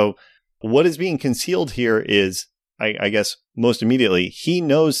 So what is being concealed here is, I guess, most immediately, he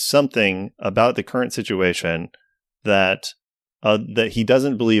knows something about the current situation that he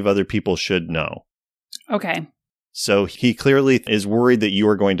doesn't believe other people should know. Okay. So he clearly is worried that you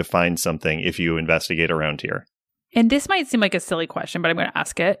are going to find something if you investigate around here. And this might seem like a silly question, but I'm going to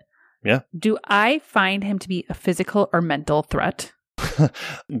ask it. Yeah. Do I find him to be a physical or mental threat?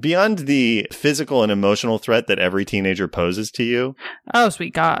 Beyond the physical and emotional threat that every teenager poses to you. Oh,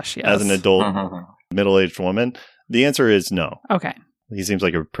 sweet gosh, yes. As an adult, middle-aged woman, the answer is no. Okay. He seems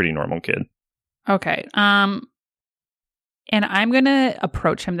like a pretty normal kid. Okay. And I'm going to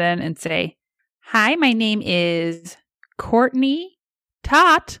approach him then and say, "Hi, my name is Courtney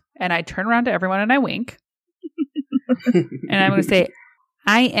Tot." And I turn around to everyone and I wink. And I'm going to say,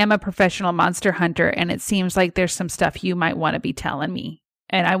 "I am a professional monster hunter, and it seems like there's some stuff you might want to be telling me.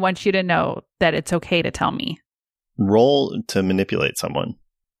 And I want you to know that it's okay to tell me." Roll to manipulate someone.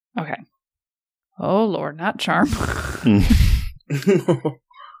 Okay. Oh, Lord, not charm.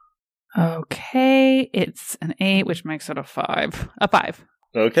 Okay, it's an 8, which makes it a 5. A 5.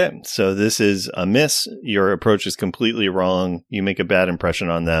 Okay, so this is a miss. Your approach is completely wrong. You make a bad impression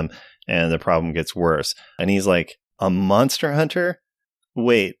on them, and the problem gets worse. And he's like, "A monster hunter?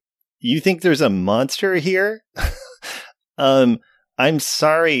 Wait, you think there's a monster here?" I'm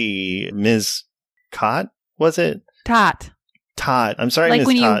sorry, Ms. Cott, was it? Tot. I'm sorry, like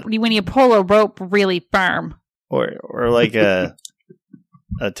Ms. Tot. when you pull a rope really firm. Or like a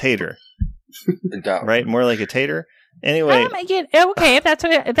tater. Right? More like a tater? Anyway. Okay, if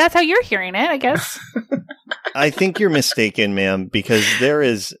that's how you're hearing it, I guess. I think you're mistaken, ma'am, because there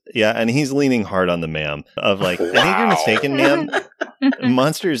is, and he's leaning hard on the ma'am of like, wow. I think you're mistaken, ma'am.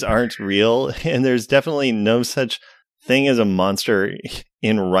 Monsters aren't real, and there's definitely no such thing as a monster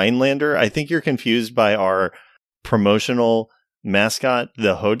in Rhinelander. I think you're confused by our promotional mascot,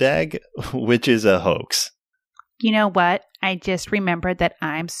 the Hodag, which is a hoax. You know what? I just remembered that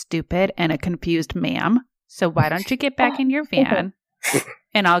I'm stupid and a confused ma'am. So why don't you get back in your van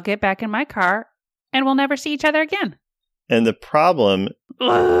and I'll get back in my car and we'll never see each other again. And the problem...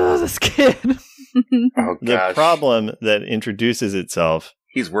 this kid. Oh, gosh. The problem that introduces itself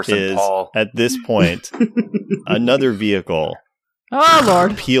He's worse than Paul. At this point, another vehicle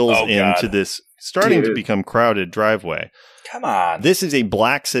peels into this starting to become crowded driveway. Come on. This is a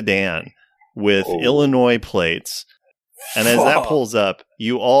black sedan with Illinois plates. And as that pulls up,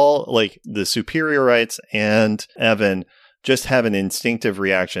 you all, like the Superiorites and Evan, just have an instinctive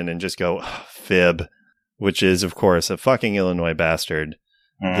reaction and just go, fib, which is, of course, a fucking Illinois bastard.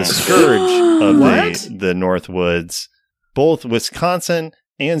 The scourge of the Northwoods. Both Wisconsin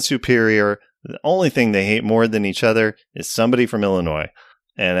and Superior, the only thing they hate more than each other is somebody from Illinois.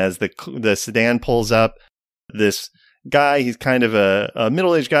 And as the sedan pulls up, this guy, he's kind of a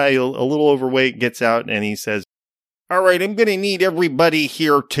middle-aged guy, a little overweight, gets out and he says, "All right, I'm going to need everybody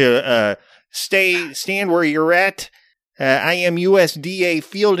here to stand where you're at. I am USDA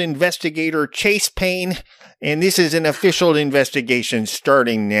Field Investigator Chase Payne, and this is an official investigation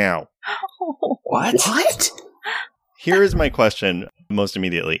starting now." What? Here is my question most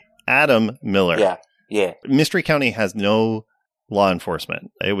immediately. Adam Miller. Yeah. Mystery County has no law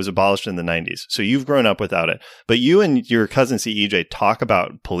enforcement. It was abolished in the 90s, so you've grown up without it. But you and your cousin CEJ talk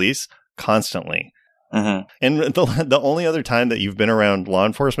about police constantly. Mm-hmm. And the only other time that you've been around law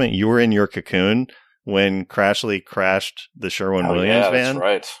enforcement, you were in your cocoon when Crashly crashed the Sherwin-Williams van. That's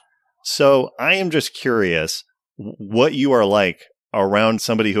right. So I am just curious what you are like around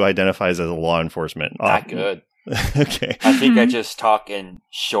somebody who identifies as a law enforcement. Not good. Okay. I think I just talk in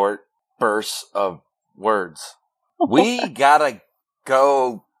short bursts of words. We gotta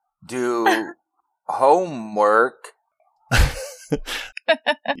go do homework.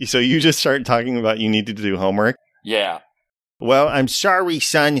 So you just start talking about you need to do homework? Yeah. Well, I'm sorry,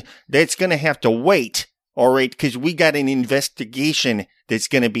 son. That's going to have to wait. All right, because we got an investigation that's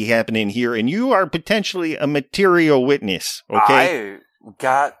going to be happening here, and you are potentially a material witness, okay? I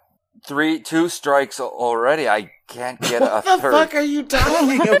got 2 strikes already. I can't get a third. What the fuck are you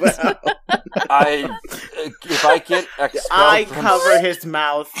talking about? If I get expelled I cover his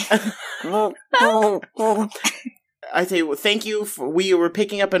mouth. I say, well, thank you. We were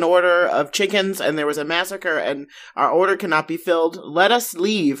picking up an order of chickens, and there was a massacre, and our order cannot be filled. Let us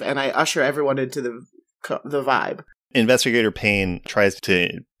leave, and I usher everyone into the vibe. Investigator Payne tries to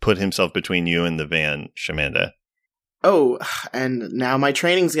put himself between you and the van, Shamanda. Oh, and now my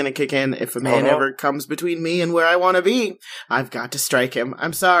training's gonna kick in. If a man ever comes between me and where I want to be, I've got to strike him.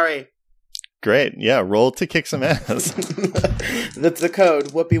 I'm sorry. Great. Yeah, roll to kick some ass. That's the code.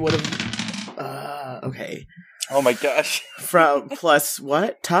 Whoopi would have... okay. Oh my gosh. From plus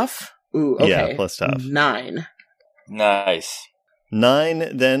what? Tough? Ooh, okay. Yeah, plus tough. 9. Nice.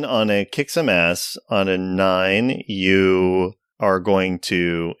 9, then on a kick some ass, on a 9, you are going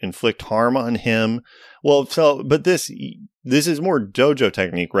to inflict harm on him. Well, but this is more dojo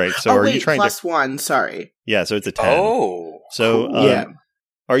technique, right? So are you trying plus 1, sorry. Yeah, so it's a 10. Oh. So yeah.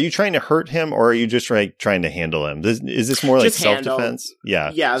 Are you trying to hurt him, or are you just trying to handle him? Is this more like Just handle. self-defense?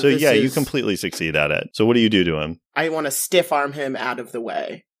 Yeah. Yeah. So you completely succeed at it. So what do you do to him? I want to stiff arm him out of the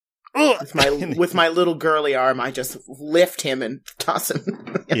way. With my little girly arm, I just lift him and toss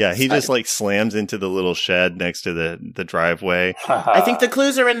him. Yeah, he just like slams into the little shed next to the driveway. I think the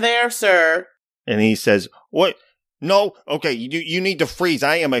clues are in there, sir. And he says, "What? No, okay, you need to freeze.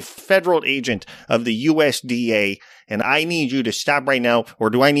 I am a federal agent of the USDA, and I need you to stop right now, or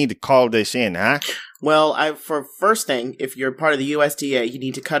do I need to call this in, huh?" Well, for first thing, if you're part of the USDA, you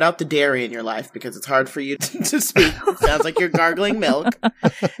need to cut out the dairy in your life because it's hard for you to speak. It sounds like you're gargling milk.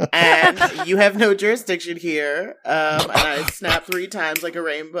 And you have no jurisdiction here. And I snap 3 times like a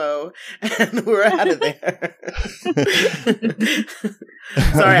rainbow, and we're out of there.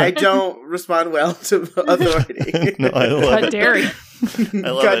 Sorry, I don't respond well to authority. No, I love Cut dairy.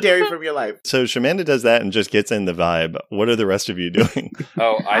 Cut dairy from your life. So Shamanda does that and just gets in the vibe. What are the rest of you doing?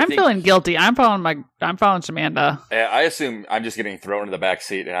 Oh, I'm feeling guilty. I'm following Shamanda. I assume I'm just getting thrown in the back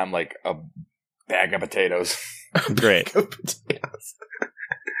seat, and I'm like a bag of potatoes. Great.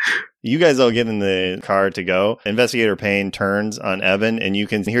 You guys all get in the car to go. Investigator Payne turns on Evan, and you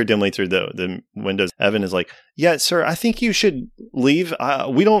can hear dimly through the windows. Evan is like, "Yeah, sir, I think you should leave.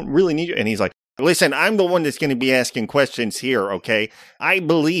 We don't really need you." And he's like, "Listen, I'm the one that's going to be asking questions here, okay? I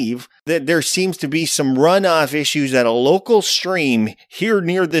believe that there seems to be some runoff issues at a local stream here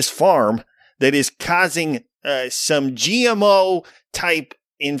near this farm that is causing some GMO-type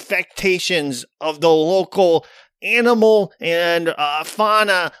infectations of the local animal and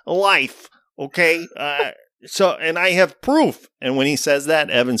fauna life, okay? And I have proof." And when he says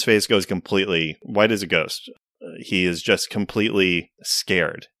that, Evan's face goes completely white as a ghost. He is just completely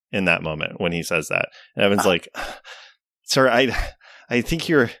scared in that moment when he says that. And Evan's like, "Sir, I think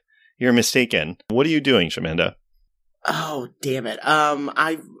you're mistaken. What are you doing, Shamanda?" Oh, damn it.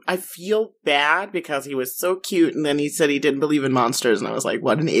 I feel bad because he was so cute, and then he said he didn't believe in monsters, and I was like,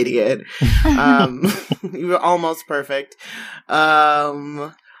 what an idiot. You were almost perfect. I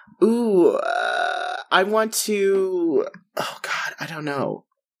want to... Oh, God, I don't know.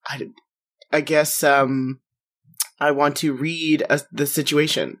 I guess, I want to read the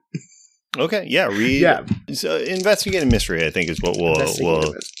situation. Okay, yeah, read. Yeah. So, investigate a mystery, I think, is what we'll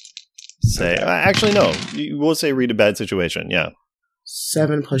say. Okay. Actually, no. We'll say read a bad situation, yeah.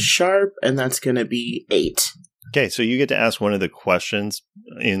 7 plus sharp, and that's going to be 8. Okay, so you get to ask one of the questions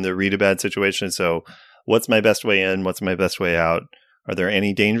in the read a bad situation. So, what's my best way in? What's my best way out? Are there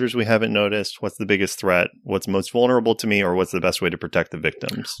any dangers we haven't noticed? What's the biggest threat? What's most vulnerable to me? Or what's the best way to protect the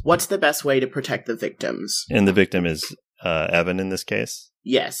victims? What's the best way to protect the victims? And the victim is Evan in this case?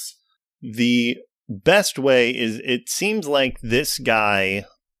 Yes. The best way is, it seems like this guy,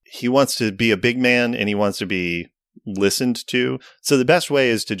 he wants to be a big man and he wants to be listened to. So the best way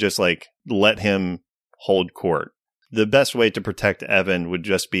is to just like let him hold court. The best way to protect Evan would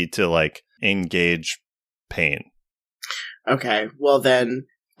just be to like engage Payne. Okay, well then,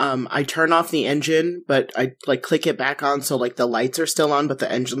 I turn off the engine, but I like click it back on so like the lights are still on, but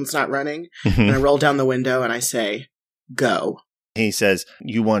the engine's not running. And I roll down the window and I say, "Go." He says,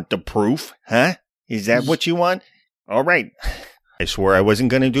 "You want the proof, huh? Is that what you want? All right. I swore I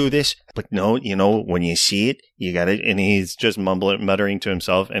wasn't going to do this, but no, you know, when you see it, you got it." And he's just muttering to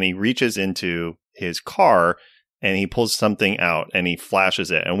himself, and he reaches into his car and he pulls something out and he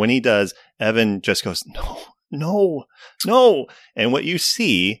flashes it. And when he does, Evan just goes, "No. And what you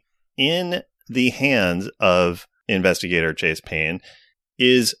see in the hands of Investigator Chase Payne,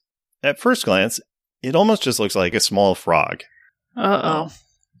 is, at first glance, it almost just looks like a small frog. Uh-oh.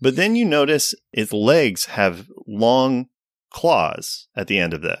 But then you notice its legs have long claws at the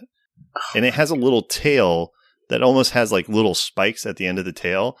end of that. And it has a little tail that almost has like little spikes at the end of the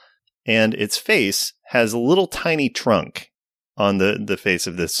tail. And its face has a little tiny trunk on the face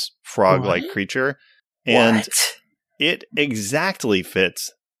of this frog-like creature. And it exactly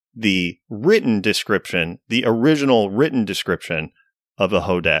fits the written description, the original written description of a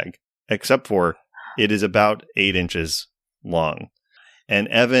hodag, except for it is about 8 inches long. And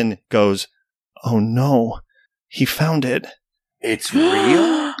Evan goes, "Oh no, he found it. It's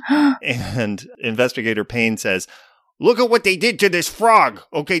real?" And Investigator Payne says, "Look at what they did to this frog.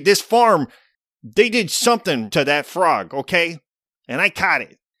 Okay, this farm, they did something to that frog, okay? And I caught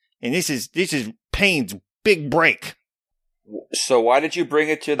it. And this is Payne's big break." So why did you bring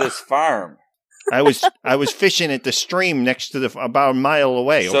it to this farm? I was fishing at the stream next to about a mile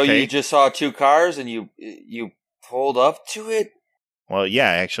away, okay? So you just saw 2 cars and you pulled up to it? Well, yeah,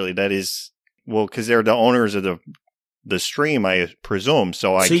 actually, that is... Well, because they're the owners of the stream, I presume.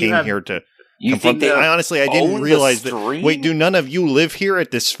 So I came here to confront them. I didn't realize that... Wait, do none of you live here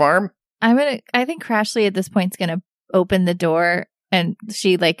at this farm? I think Crashly at this point is going to open the door, and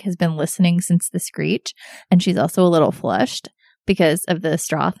she has been listening since the screech, and she's also a little flushed because of the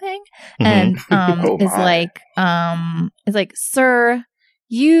straw thing. And is like, "Sir,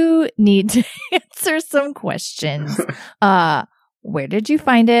 you need to answer some questions. Where did you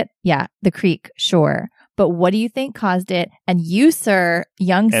find it? Yeah, the creek, sure. But what do you think caused it? And you, sir,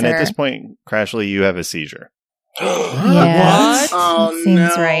 young sir." And at this point, Crashly, you have a seizure. Yeah. What? Oh,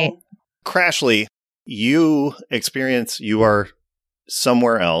 Seems no. right. Crashly, you are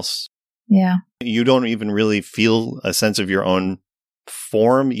somewhere else. Yeah. You don't even really feel a sense of your own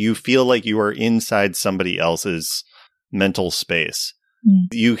form. You feel like you are inside somebody else's mental space.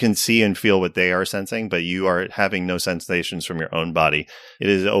 You can see and feel what they are sensing, but you are having no sensations from your own body. It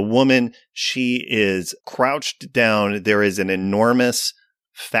is a woman. She is crouched down. There is an enormous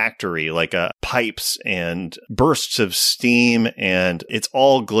factory, like pipes and bursts of steam, and it's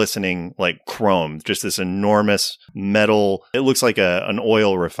all glistening like chrome. Just this enormous metal. It looks like an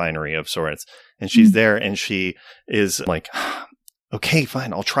oil refinery of sorts. And she's there, and she is like, "Okay,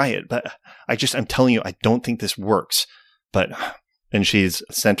 fine, I'll try it. But I'm telling you, I don't think this works." And she's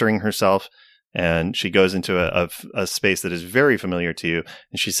centering herself, and she goes into a space that is very familiar to you.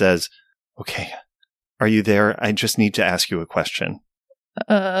 And she says, "Okay, are you there? I just need to ask you a question."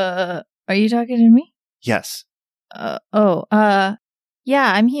 Are you talking to me? "Yes." Yeah,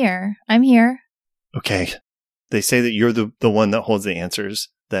 I'm here. "Okay. They say that you're the one that holds the answers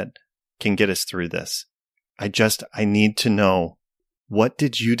that can get us through this. I need to know, what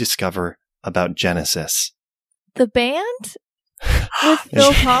did you discover about Genesis?" The band? With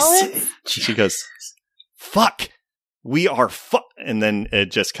Phil Collins? She goes, "Fuck! We are And then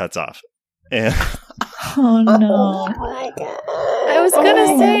it just cuts off. And Oh, no. Oh, my God. I was going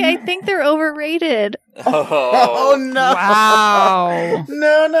to say, I think they're overrated. Oh, no. Wow.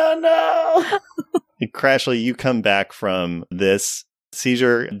 No. Crashly, you come back from this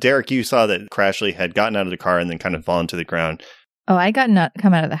seizure. Derek, you saw that Crashly had gotten out of the car and then kind of fallen to the ground. Oh, I got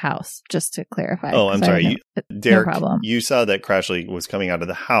come out of the house, just to clarify. Oh, I'm sorry. Derek, no problem. You saw that Crashly was coming out of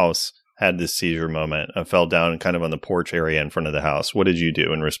the house, had this seizure moment, fell down kind of on the porch area in front of the house. What did you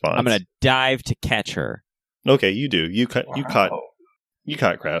do in response? I'm going to dive to catch her. Okay, you do. You caught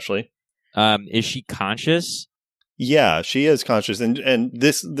Crashly. Is she conscious? Yeah, she is conscious, and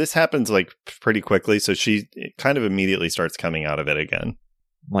this happens like pretty quickly, so she kind of immediately starts coming out of it again.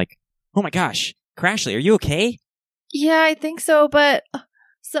 I'm like, "Oh my gosh, Crashly, are you okay?" Yeah, I think so, but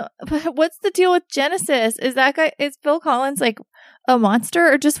what's the deal with Genesis? Is Phil Collins like a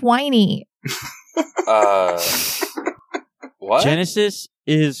monster or just whiny? What? Genesis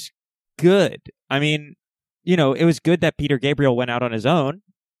is good. I mean, it was good that Peter Gabriel went out on his own.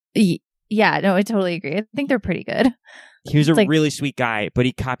 Yeah, no, I totally agree. I think they're pretty good. He was a really sweet guy, but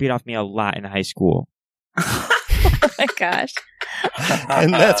he copied off me a lot in high school. Oh my gosh.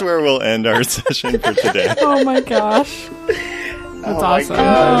 And that's where we'll end our session for today. Oh my gosh. That's awesome.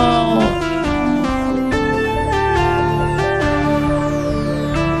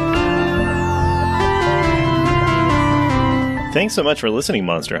 Thanks so much for listening,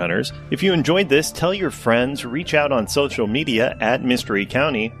 Monster Hunters. If you enjoyed this, tell your friends, reach out on social media at Mystery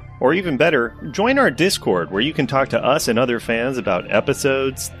County, or even better, join our Discord where you can talk to us and other fans about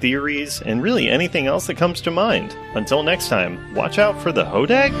episodes, theories, and really anything else that comes to mind. Until next time, watch out for the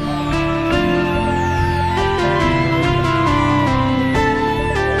Hodag.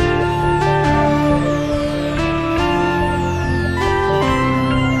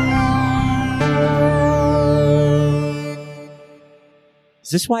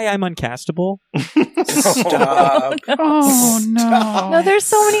 this why I'm uncastable? Stop. Oh, no. No, there's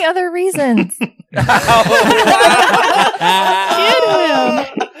so many other reasons. Get him.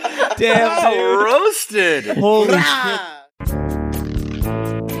 Damn, dude. Roasted. Holy shit. Ah.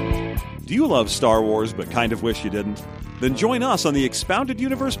 Do you love Star Wars but kind of wish you didn't? Then join us on the Expounded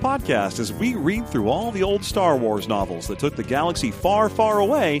Universe podcast as we read through all the old Star Wars novels that took the galaxy far, far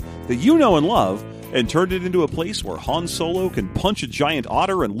away that you know and love and turned it into a place where Han Solo can punch a giant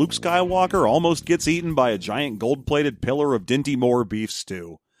otter and Luke Skywalker almost gets eaten by a giant gold-plated pillar of Dinty Moore beef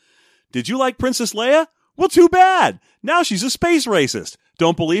stew. Did you like Princess Leia? Well, too bad! Now she's a space racist.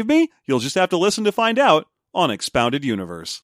 Don't believe me? You'll just have to listen to find out on Expounded Universe.